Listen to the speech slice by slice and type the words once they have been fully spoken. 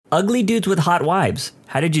Ugly dudes with hot wives.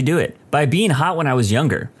 How did you do it? By being hot when I was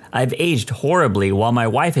younger. I've aged horribly while my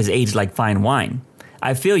wife has aged like fine wine.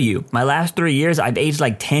 I feel you. My last 3 years, I've aged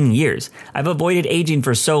like 10 years. I've avoided aging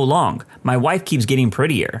for so long. My wife keeps getting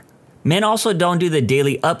prettier. Men also don't do the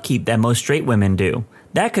daily upkeep that most straight women do.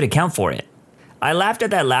 That could account for it. I laughed at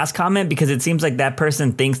that last comment because it seems like that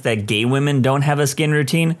person thinks that gay women don't have a skin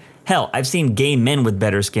routine. Hell, I've seen gay men with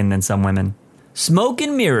better skin than some women. Smoke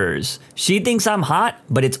and mirrors. She thinks I'm hot,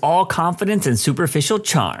 but it's all confidence and superficial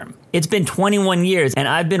charm. It's been 21 years and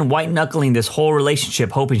I've been white-knuckling this whole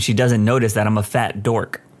relationship hoping she doesn't notice that I'm a fat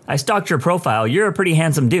dork. I stalked your profile. You're a pretty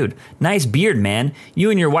handsome dude. Nice beard, man. You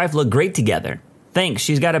and your wife look great together. Thanks,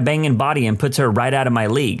 she's got a banging body and puts her right out of my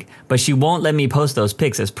league, but she won't let me post those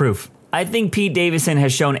pics as proof. I think Pete Davidson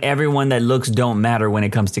has shown everyone that looks don't matter when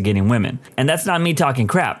it comes to getting women. And that's not me talking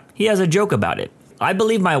crap. He has a joke about it. I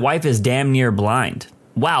believe my wife is damn near blind.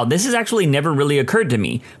 Wow, this has actually never really occurred to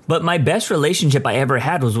me, but my best relationship I ever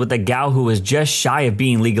had was with a gal who was just shy of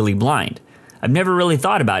being legally blind. I've never really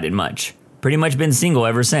thought about it much. Pretty much been single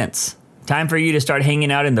ever since. Time for you to start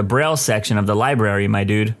hanging out in the Braille section of the library, my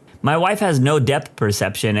dude. My wife has no depth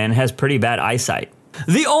perception and has pretty bad eyesight.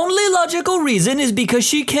 The only logical reason is because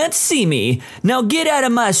she can't see me. Now get out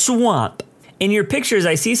of my swamp. In your pictures,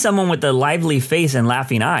 I see someone with a lively face and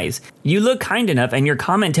laughing eyes. You look kind enough and your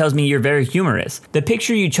comment tells me you're very humorous. The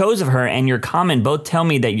picture you chose of her and your comment both tell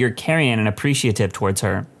me that you're caring and appreciative towards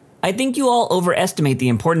her. I think you all overestimate the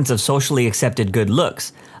importance of socially accepted good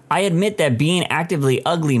looks. I admit that being actively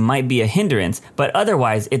ugly might be a hindrance, but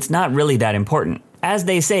otherwise it's not really that important. As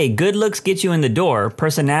they say, good looks get you in the door,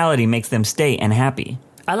 personality makes them stay and happy.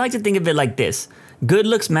 I like to think of it like this. Good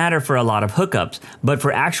looks matter for a lot of hookups, but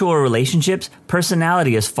for actual relationships,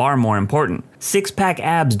 personality is far more important. Six-pack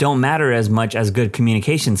abs don't matter as much as good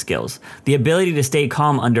communication skills, the ability to stay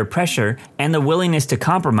calm under pressure, and the willingness to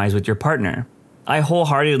compromise with your partner. I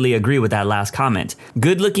wholeheartedly agree with that last comment.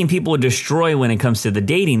 Good-looking people destroy when it comes to the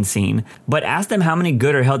dating scene, but ask them how many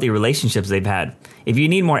good or healthy relationships they've had. If you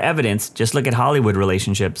need more evidence, just look at Hollywood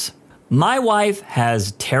relationships. My wife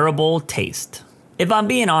has terrible taste. If I'm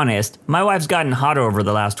being honest, my wife's gotten hotter over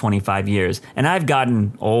the last 25 years, and I've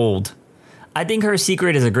gotten old. I think her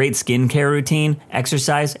secret is a great skincare routine,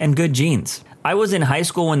 exercise, and good genes. I was in high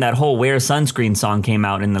school when that whole Wear Sunscreen song came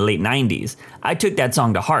out in the late 90s. I took that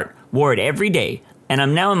song to heart, wore it every day, and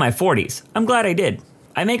I'm now in my 40s. I'm glad I did.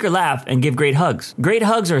 I make her laugh and give great hugs. Great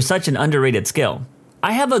hugs are such an underrated skill.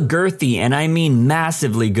 I have a girthy, and I mean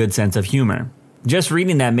massively good sense of humor. Just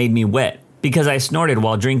reading that made me wet, because I snorted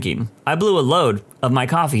while drinking. I blew a load of my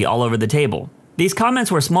coffee all over the table. These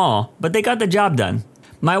comments were small, but they got the job done.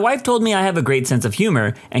 My wife told me I have a great sense of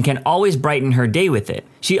humor and can always brighten her day with it.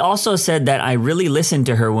 She also said that I really listen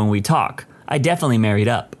to her when we talk. I definitely married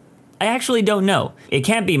up. I actually don't know. It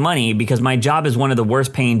can't be money because my job is one of the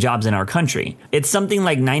worst paying jobs in our country. It's something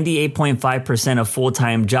like 98.5% of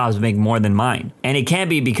full-time jobs make more than mine. And it can't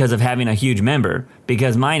be because of having a huge member,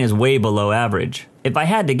 because mine is way below average. If I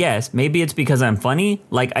had to guess, maybe it's because I'm funny,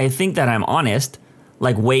 like I think that I'm honest,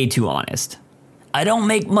 like way too honest. I don't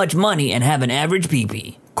make much money and have an average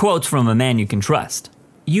pee-pee. Quotes from a man you can trust.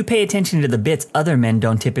 You pay attention to the bits other men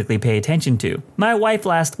don't typically pay attention to. My wife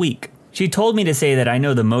last week. She told me to say that I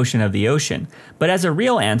know the motion of the ocean, but as a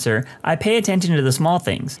real answer, I pay attention to the small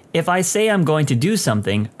things. If I say I'm going to do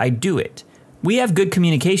something, I do it. We have good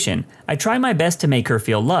communication. I try my best to make her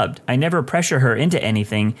feel loved. I never pressure her into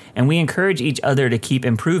anything, and we encourage each other to keep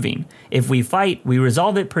improving. If we fight, we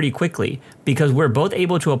resolve it pretty quickly, because we're both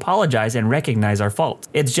able to apologize and recognize our faults.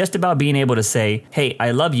 It's just about being able to say, hey,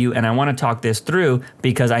 I love you and I want to talk this through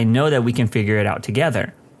because I know that we can figure it out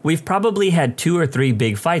together. We've probably had 2 or 3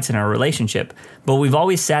 big fights in our relationship, but we've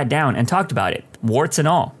always sat down and talked about it, warts and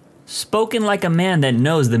all. Spoken like a man that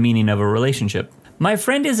knows the meaning of a relationship. My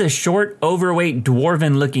friend is a short, overweight,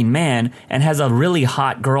 dwarven-looking man and has a really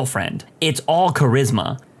hot girlfriend. It's all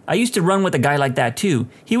charisma. I used to run with a guy like that too.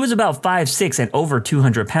 He was about 5'6" and over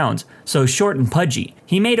 200 pounds, so short and pudgy.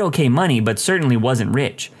 He made okay money, but certainly wasn't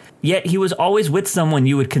rich. Yet he was always with someone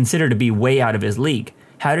you would consider to be way out of his league.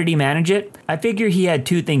 How did he manage it? I figure he had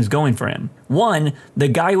 2 things going for him. 1, the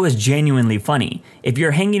guy was genuinely funny. If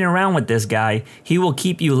you're hanging around with this guy, he will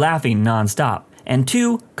keep you laughing nonstop. And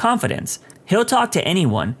 2, confidence. He'll talk to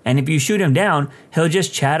anyone, and if you shoot him down, he'll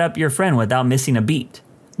just chat up your friend without missing a beat.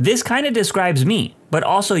 This kind of describes me, but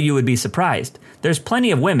also you would be surprised. There's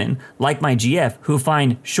plenty of women, like my GF, who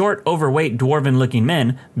find short, overweight, dwarven-looking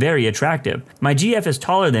men very attractive. My GF is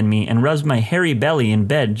taller than me and rubs my hairy belly in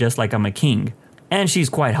bed just like I'm a king. And she's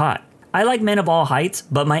quite hot. I like men of all heights,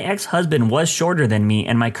 but my ex-husband was shorter than me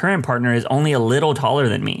and my current partner is only a little taller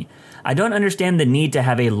than me. I don't understand the need to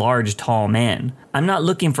have a large, tall man. I'm not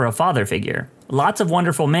looking for a father figure. Lots of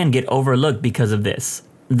wonderful men get overlooked because of this.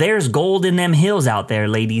 There's gold in them hills out there,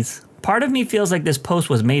 ladies. Part of me feels like this post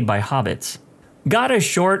was made by hobbits. Got a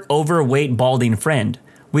short, overweight, balding friend.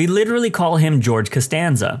 We literally call him George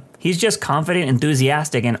Costanza. He's just confident,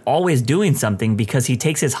 enthusiastic, and always doing something because he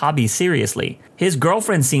takes his hobbies seriously. His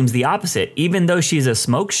girlfriend seems the opposite, even though she's a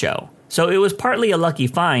smoke show. So it was partly a lucky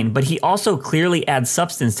find, but he also clearly adds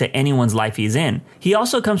substance to anyone's life he's in. He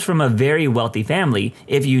also comes from a very wealthy family,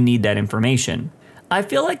 if you need that information. I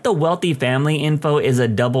feel like the wealthy family info is a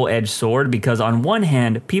double-edged sword because on one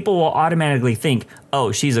hand, people will automatically think,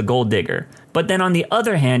 oh, she's a gold digger. But then on the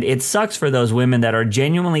other hand, it sucks for those women that are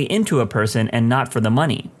genuinely into a person and not for the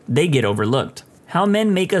money. They get overlooked. How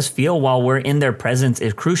men make us feel while we're in their presence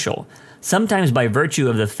is crucial. Sometimes by virtue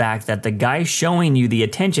of the fact that the guy showing you the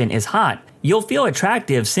attention is hot, you'll feel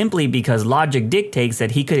attractive simply because logic dictates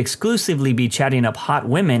that he could exclusively be chatting up hot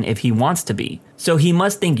women if he wants to be. So he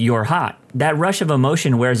must think you're hot. That rush of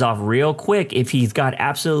emotion wears off real quick if he's got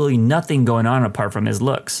absolutely nothing going on apart from his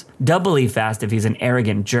looks. Doubly fast if he's an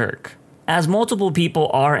arrogant jerk. As multiple people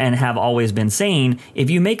are and have always been saying, if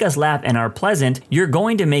you make us laugh and are pleasant, you're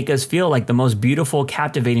going to make us feel like the most beautiful,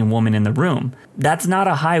 captivating woman in the room. That's not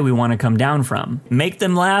a high we want to come down from. Make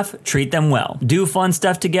them laugh, treat them well. Do fun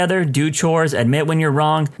stuff together, do chores, admit when you're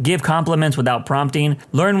wrong, give compliments without prompting,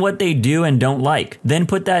 learn what they do and don't like, then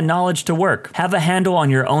put that knowledge to work. Have a handle on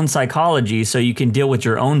your own psychology so you can deal with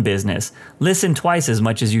your own business. Listen twice as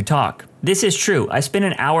much as you talk. This is true. I spent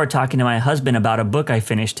an hour talking to my husband about a book I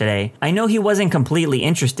finished today. I know he wasn't completely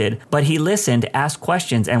interested, but he listened, asked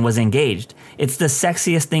questions, and was engaged. It's the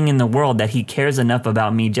sexiest thing in the world that he cares enough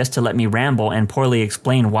about me just to let me ramble and poorly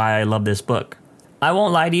explain why I love this book. I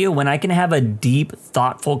won't lie to you, when I can have a deep,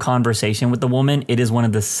 thoughtful conversation with a woman, it is one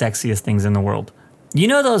of the sexiest things in the world. You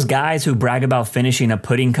know those guys who brag about finishing a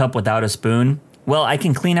pudding cup without a spoon? Well, I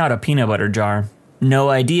can clean out a peanut butter jar.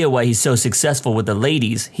 No idea why he's so successful with the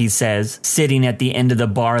ladies, he says, sitting at the end of the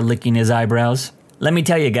bar licking his eyebrows. Let me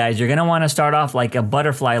tell you guys, you're gonna wanna start off like a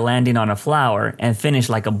butterfly landing on a flower and finish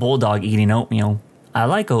like a bulldog eating oatmeal. I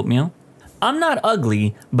like oatmeal. I'm not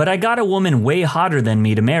ugly, but I got a woman way hotter than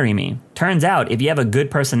me to marry me. Turns out, if you have a good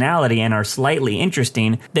personality and are slightly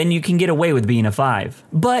interesting, then you can get away with being a 5.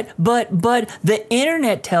 But, the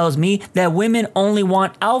internet tells me that women only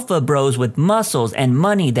want alpha bros with muscles and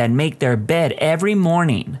money that make their bed every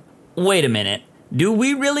morning. Wait a minute. Do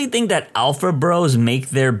we really think that alpha bros make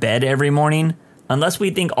their bed every morning? Unless we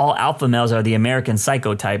think all alpha males are the American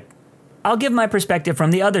Psycho type. I'll give my perspective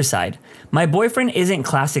from the other side. My boyfriend isn't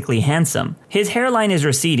classically handsome. His hairline is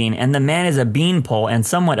receding and the man is a beanpole and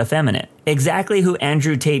somewhat effeminate. Exactly who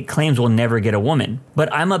Andrew Tate claims will never get a woman.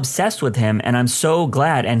 But I'm obsessed with him and I'm so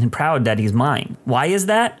glad and proud that he's mine. Why is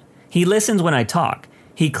that? He listens when I talk.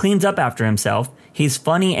 He cleans up after himself. He's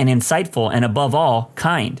funny and insightful and above all,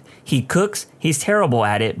 kind. He cooks, he's terrible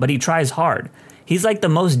at it, but he tries hard. He's like the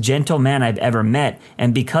most gentle man I've ever met,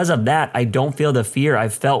 and because of that, I don't feel the fear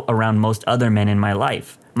I've felt around most other men in my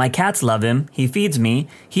life. My cats love him, he feeds me,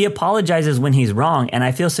 he apologizes when he's wrong, and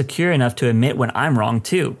I feel secure enough to admit when I'm wrong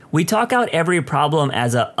too. We talk out every problem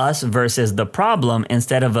as a us versus the problem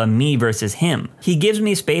instead of a me versus him. He gives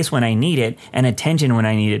me space when I need it, and attention when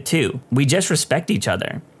I need it too. We just respect each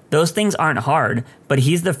other. Those things aren't hard, but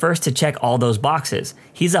he's the first to check all those boxes.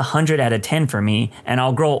 He's 100 out of 10 for me, and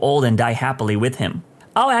I'll grow old and die happily with him.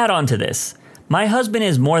 I'll add on to this. My husband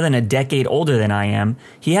is more than a decade older than I am.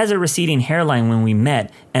 He has a receding hairline when we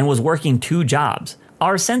met and was working 2 jobs.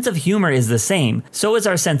 Our sense of humor is the same, so is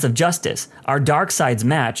our sense of justice. Our dark sides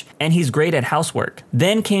match, and he's great at housework.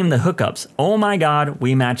 Then came the hookups. Oh my god,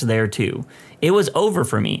 we matched there too. It was over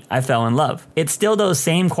for me. I fell in love. It's still those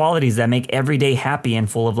same qualities that make every day happy and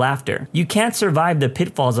full of laughter. You can't survive the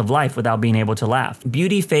pitfalls of life without being able to laugh.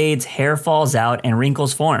 Beauty fades, hair falls out, and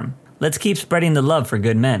wrinkles form. Let's keep spreading the love for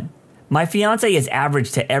good men. My fiance is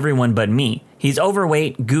average to everyone but me. He's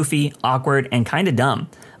overweight, goofy, awkward, and kinda dumb.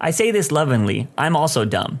 I say this lovingly, I'm also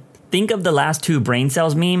dumb. Think of the last 2 brain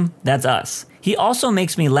cells meme? That's us. He also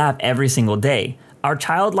makes me laugh every single day. Our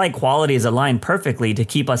childlike qualities align perfectly to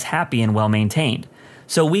keep us happy and well-maintained.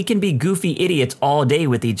 So we can be goofy idiots all day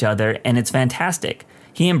with each other, and it's fantastic.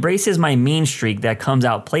 He embraces my mean streak that comes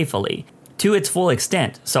out playfully, to its full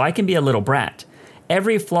extent, so I can be a little brat.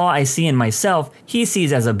 Every flaw I see in myself, he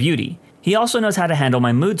sees as a beauty. He also knows how to handle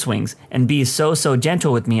my mood swings, and be so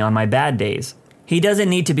gentle with me on my bad days. He doesn't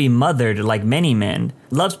need to be mothered like many men,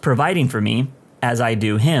 loves providing for me, as I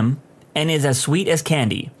do him, and is as sweet as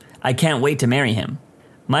candy. I can't wait to marry him.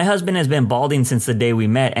 My husband has been balding since the day we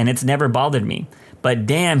met and it's never bothered me. But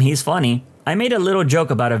damn, he's funny. I made a little joke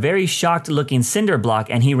about a very shocked looking cinder block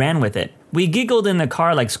and he ran with it. We giggled in the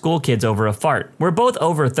car like school kids over a fart. We're both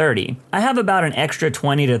over 30. I have about an extra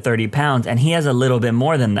 20 to 30 pounds and he has a little bit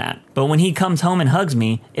more than that. But when he comes home and hugs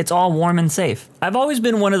me, it's all warm and safe. I've always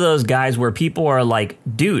been one of those guys where people are like,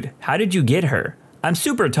 dude, how did you get her? I'm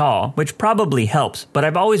super tall, which probably helps, but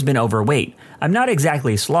I've always been overweight. I'm not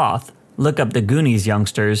exactly sloth. Look up the Goonies,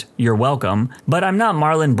 youngsters. You're welcome. But I'm not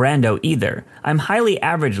Marlon Brando either. I'm highly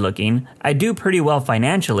average looking. I do pretty well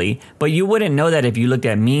financially, but you wouldn't know that if you looked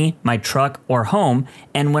at me, my truck, or home.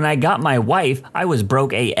 And when I got my wife, I was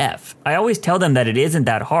broke AF. I always tell them that it isn't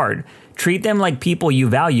that hard. Treat them like people you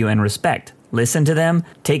value and respect. Listen to them,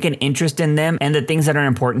 take an interest in them and the things that are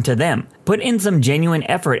important to them. Put in some genuine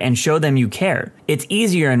effort and show them you care. It's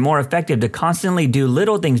easier and more effective to constantly do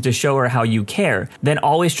little things to show her how you care than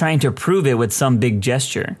always trying to prove it with some big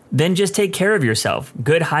gesture. Then just take care of yourself.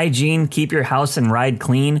 Good hygiene, keep your house and ride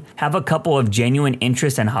clean, have a couple of genuine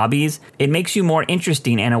interests and hobbies. It makes you more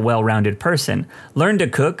interesting and a well-rounded person. Learn to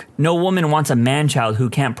cook. No woman wants a man-child who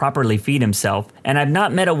can't properly feed himself, and I've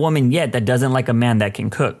not met a woman yet that doesn't like a man that can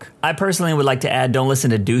cook. I personally would like to add, don't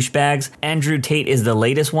listen to douchebags. Andrew Tate is the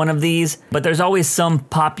latest one of these, but there's always some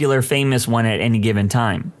popular famous one at any given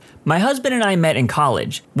time. My husband and I met in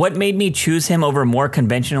college. What made me choose him over more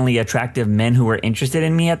conventionally attractive men who were interested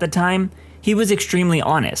in me at the time? He was extremely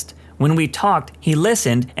honest. When we talked, he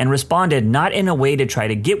listened and responded not in a way to try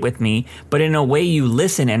to get with me, but in a way you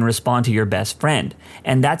listen and respond to your best friend.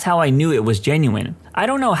 And that's how I knew it was genuine. I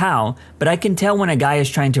don't know how, but I can tell when a guy is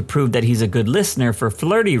trying to prove that he's a good listener for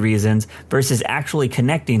flirty reasons versus actually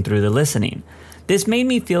connecting through the listening. This made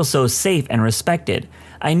me feel so safe and respected.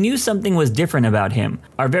 I knew something was different about him.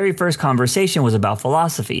 Our very first conversation was about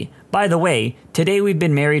philosophy. By the way, today we've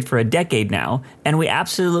been married for a decade now, and we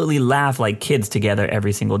absolutely laugh like kids together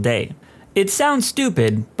every single day. It sounds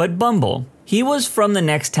stupid, but Bumble. He was from the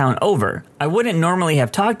next town over. I wouldn't normally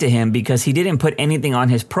have talked to him because he didn't put anything on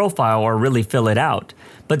his profile or really fill it out.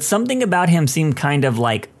 But something about him seemed kind of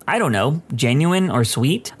like, I don't know, genuine or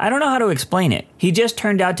sweet? I don't know how to explain it. He just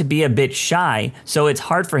turned out to be a bit shy, so it's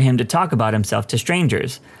hard for him to talk about himself to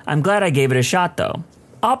strangers. I'm glad I gave it a shot though.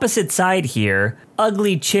 Opposite side here,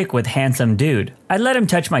 ugly chick with handsome dude. I let him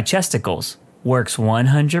touch my chesticles. Works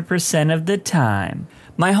 100% of the time.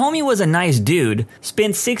 My homie was a nice dude,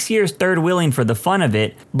 spent 6 years third wheeling for the fun of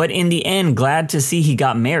it, but in the end glad to see he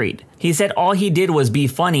got married. He said all he did was be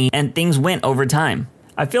funny and things went over time.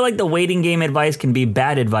 I feel like the waiting game advice can be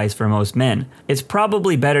bad advice for most men. It's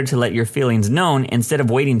probably better to let your feelings known instead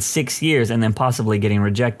of waiting 6 years and then possibly getting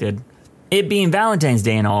rejected. It being Valentine's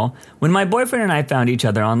Day and all, when my boyfriend and I found each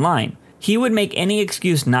other online, he would make any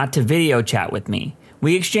excuse not to video chat with me.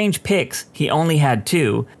 We exchanged pics, he only had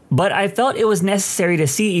 2, but I felt it was necessary to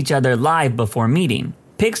see each other live before meeting.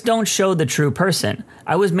 Pics don't show the true person.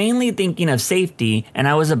 I was mainly thinking of safety and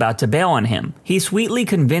I was about to bail on him. He sweetly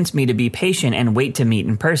convinced me to be patient and wait to meet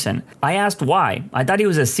in person. I asked why. I thought he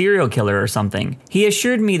was a serial killer or something. He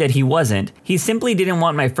assured me that he wasn't. He simply didn't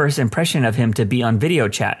want my first impression of him to be on video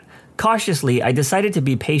chat. Cautiously, I decided to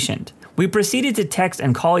be patient. We proceeded to text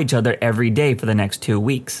and call each other every day for the next 2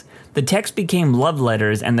 weeks. The texts became love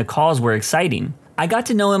letters and the calls were exciting. I got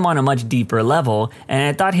to know him on a much deeper level, and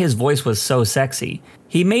I thought his voice was so sexy.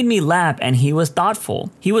 He made me laugh and he was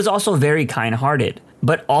thoughtful. He was also very kind-hearted,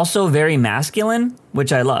 but also very masculine,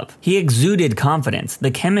 which I love. He exuded confidence.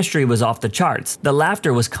 The chemistry was off the charts. The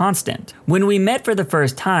laughter was constant. When we met for the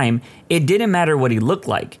first time, it didn't matter what he looked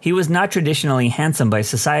like. He was not traditionally handsome by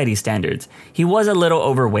society standards. He was a little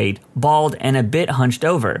overweight, bald, and a bit hunched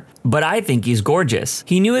over. But I think he's gorgeous.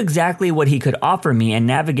 He knew exactly what he could offer me and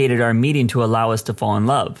navigated our meeting to allow us to fall in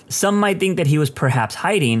love. Some might think that he was perhaps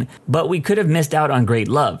hiding, but we could have missed out on great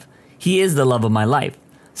love. He is the love of my life.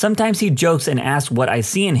 Sometimes he jokes and asks what I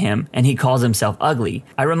see in him, and he calls himself ugly.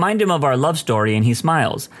 I remind him of our love story and he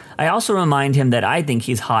smiles. I also remind him that I think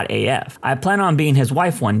he's hot AF. I plan on being his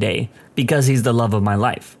wife one day, because he's the love of my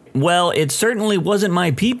life. Well, it certainly wasn't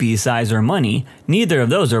my pee-pee size or money. Neither of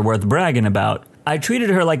those are worth bragging about. I treated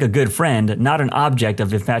her like a good friend, not an object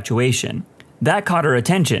of infatuation. That caught her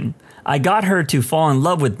attention. I got her to fall in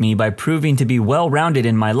love with me by proving to be well-rounded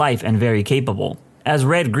in my life and very capable. As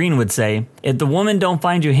Red Green would say, if the woman don't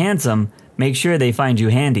find you handsome, make sure they find you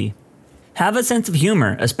handy. Have a sense of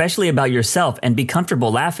humor, especially about yourself, and be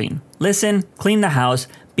comfortable laughing. Listen, clean the house,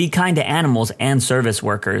 be kind to animals and service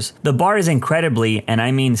workers. The bar is incredibly, and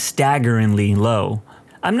I mean staggeringly, low.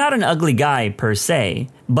 I'm not an ugly guy per se,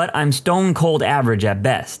 but I'm stone cold average at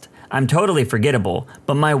best. I'm totally forgettable,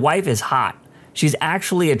 but my wife is hot. She's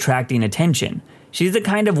actually attracting attention. She's the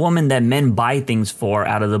kind of woman that men buy things for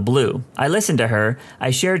out of the blue. I listen to her,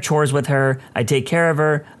 I share chores with her, I take care of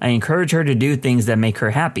her, I encourage her to do things that make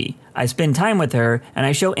her happy. I spend time with her, and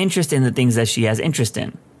I show interest in the things that she has interest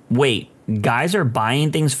in. Wait, guys are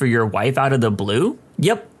buying things for your wife out of the blue?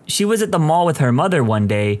 Yep, she was at the mall with her mother one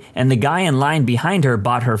day, and the guy in line behind her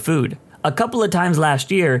bought her food. A couple of times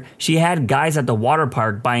last year, she had guys at the water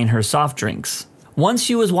park buying her soft drinks. Once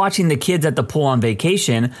she was watching the kids at the pool on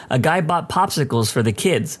vacation, a guy bought popsicles for the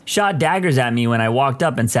kids, shot daggers at me when I walked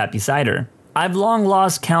up and sat beside her. I've long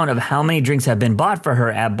lost count of how many drinks have been bought for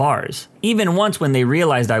her at bars, even once when they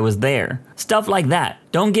realized I was there. Stuff like that.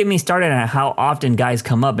 Don't get me started on how often guys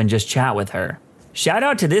come up and just chat with her. Shout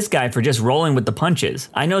out to this guy for just rolling with the punches.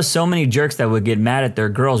 I know so many jerks that would get mad at their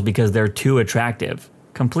girls because they're too attractive.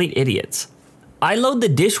 Complete idiots. I load the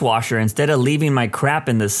dishwasher instead of leaving my crap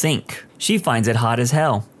in the sink. She finds it hot as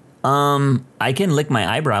hell. I can lick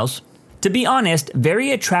my eyebrows. To be honest,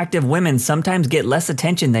 very attractive women sometimes get less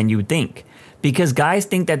attention than you'd think, because guys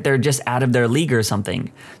think that they're just out of their league or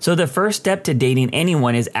something. So the first step to dating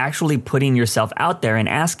anyone is actually putting yourself out there and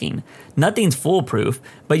asking. Nothing's foolproof,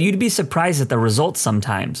 but you'd be surprised at the results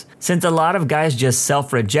sometimes, since a lot of guys just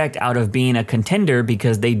self-reject out of being a contender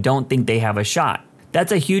because they don't think they have a shot.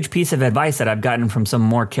 That's a huge piece of advice that I've gotten from some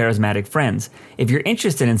more charismatic friends. If you're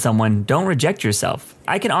interested in someone, don't reject yourself.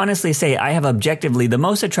 I can honestly say I have objectively the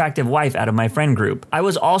most attractive wife out of my friend group. I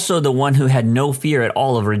was also the one who had no fear at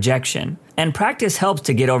all of rejection. And practice helps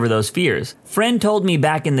to get over those fears. Friend told me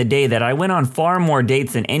back in the day that I went on far more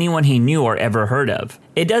dates than anyone he knew or ever heard of.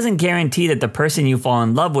 It doesn't guarantee that the person you fall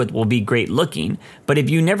in love with will be great looking, but if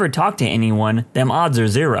you never talk to anyone, them odds are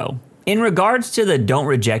zero. In regards to the don't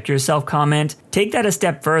reject yourself comment, take that a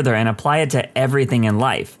step further and apply it to everything in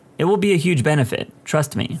life. It will be a huge benefit,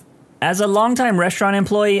 trust me. As a longtime restaurant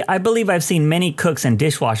employee, I believe I've seen many cooks and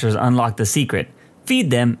dishwashers unlock the secret, feed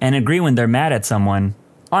them, and agree when they're mad at someone.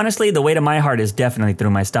 Honestly, the weight of my heart is definitely through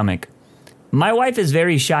my stomach. My wife is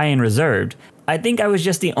very shy and reserved. I think I was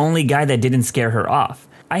just the only guy that didn't scare her off.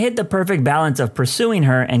 I hit the perfect balance of pursuing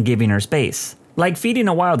her and giving her space. Like feeding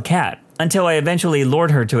a wild cat, until I eventually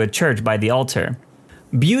lured her to a church by the altar.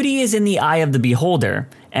 Beauty is in the eye of the beholder,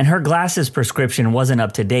 and her glasses prescription wasn't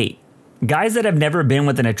up to date. Guys that have never been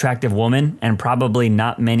with an attractive woman, and probably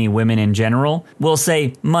not many women in general, will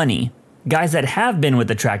say money. Guys that have been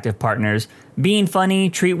with attractive partners, being funny,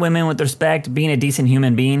 treat women with respect, being a decent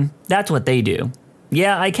human being, that's what they do.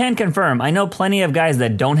 Yeah, I can confirm, I know plenty of guys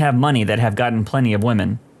that don't have money that have gotten plenty of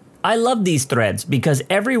women. I love these threads because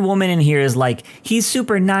every woman in here is like, he's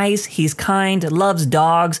super nice, he's kind, loves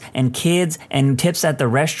dogs and kids and tips at the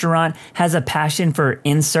restaurant, has a passion for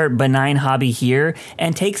insert benign hobby here,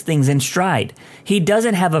 and takes things in stride. He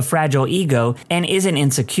doesn't have a fragile ego and isn't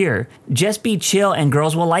insecure. Just be chill and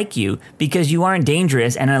girls will like you because you aren't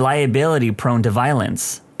dangerous and a liability prone to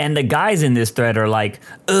violence. And the guys in this thread are like,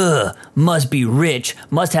 must be rich,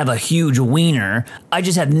 must have a huge wiener. I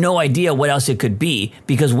just have no idea what else it could be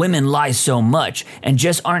because women lie so much and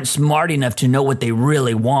just aren't smart enough to know what they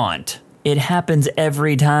really want. It happens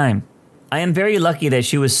every time. I am very lucky that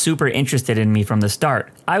she was super interested in me from the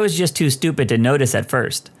start. I was just too stupid to notice at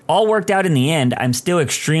first. All worked out in the end. I'm still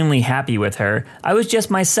extremely happy with her. I was just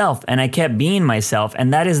myself and I kept being myself,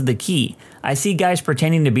 and that is the key. I see guys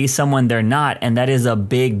pretending to be someone they're not, and that is a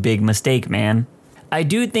big, big mistake, man. I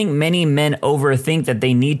do think many men overthink that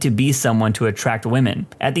they need to be someone to attract women.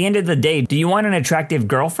 At the end of the day, do you want an attractive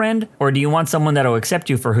girlfriend, or do you want someone that will accept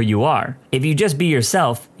you for who you are? If you just be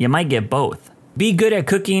yourself, you might get both. Be good at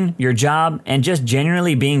cooking, your job, and just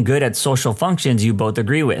generally being good at social functions you both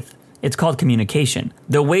agree with. It's called communication.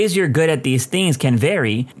 The ways you're good at these things can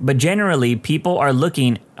vary, but generally people are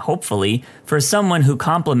looking, hopefully, for someone who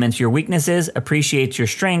complements your weaknesses, appreciates your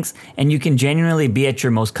strengths, and you can genuinely be at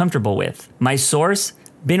your most comfortable with. My source?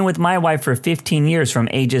 Been with my wife for 15 years from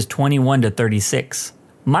ages 21 to 36.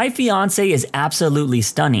 My fiance is absolutely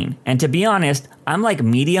stunning, and to be honest, I'm like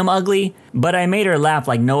medium ugly, but I made her laugh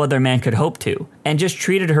like no other man could hope to, and just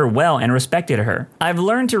treated her well and respected her. I've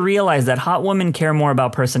learned to realize that hot women care more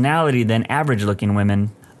about personality than average looking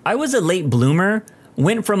women. I was a late bloomer,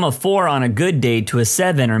 went from a 4 on a good day to a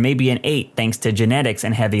 7 or maybe an 8 thanks to genetics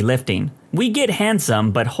and heavy lifting. We get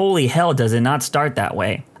handsome, but holy hell does it not start that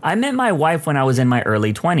way. I met my wife when I was in my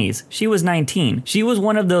early 20s. She was 19. She was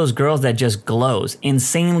one of those girls that just glows,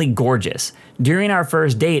 insanely gorgeous. During our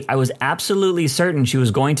first date, I was absolutely certain she was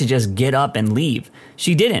going to just get up and leave.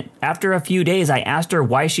 She didn't. After a few days, I asked her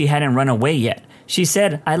why she hadn't run away yet. She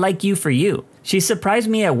said, "I like you for you." She surprised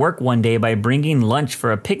me at work one day by bringing lunch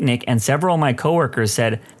for a picnic, and several of my coworkers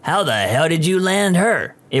said, "How the hell did you land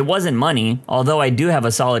her?" It wasn't money, although I do have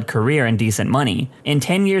a solid career and decent money. In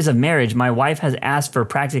 10 years of marriage, my wife has asked for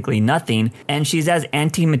practically nothing, and she's as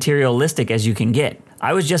anti-materialistic as you can get.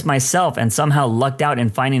 I was just myself and somehow lucked out in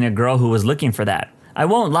finding a girl who was looking for that. I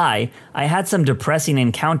won't lie, I had some depressing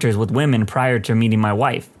encounters with women prior to meeting my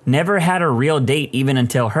wife. Never had a real date even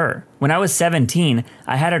until her. When I was 17,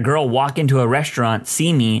 I had a girl walk into a restaurant,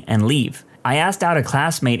 see me, and leave. I asked out a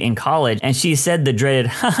classmate in college and she said the dreaded,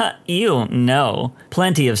 haha, ew, no.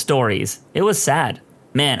 Plenty of stories. It was sad.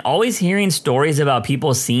 Man, always hearing stories about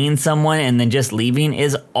people seeing someone and then just leaving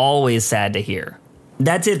is always sad to hear.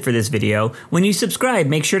 That's it for this video. When you subscribe,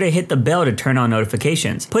 make sure to hit the bell to turn on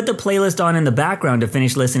notifications. Put the playlist on in the background to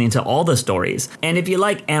finish listening to all the stories. And if you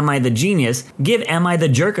like Am I the Genius, give Am I the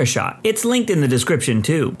Jerk a shot. It's linked in the description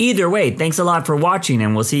too. Either way, thanks a lot for watching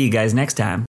and we'll see you guys next time.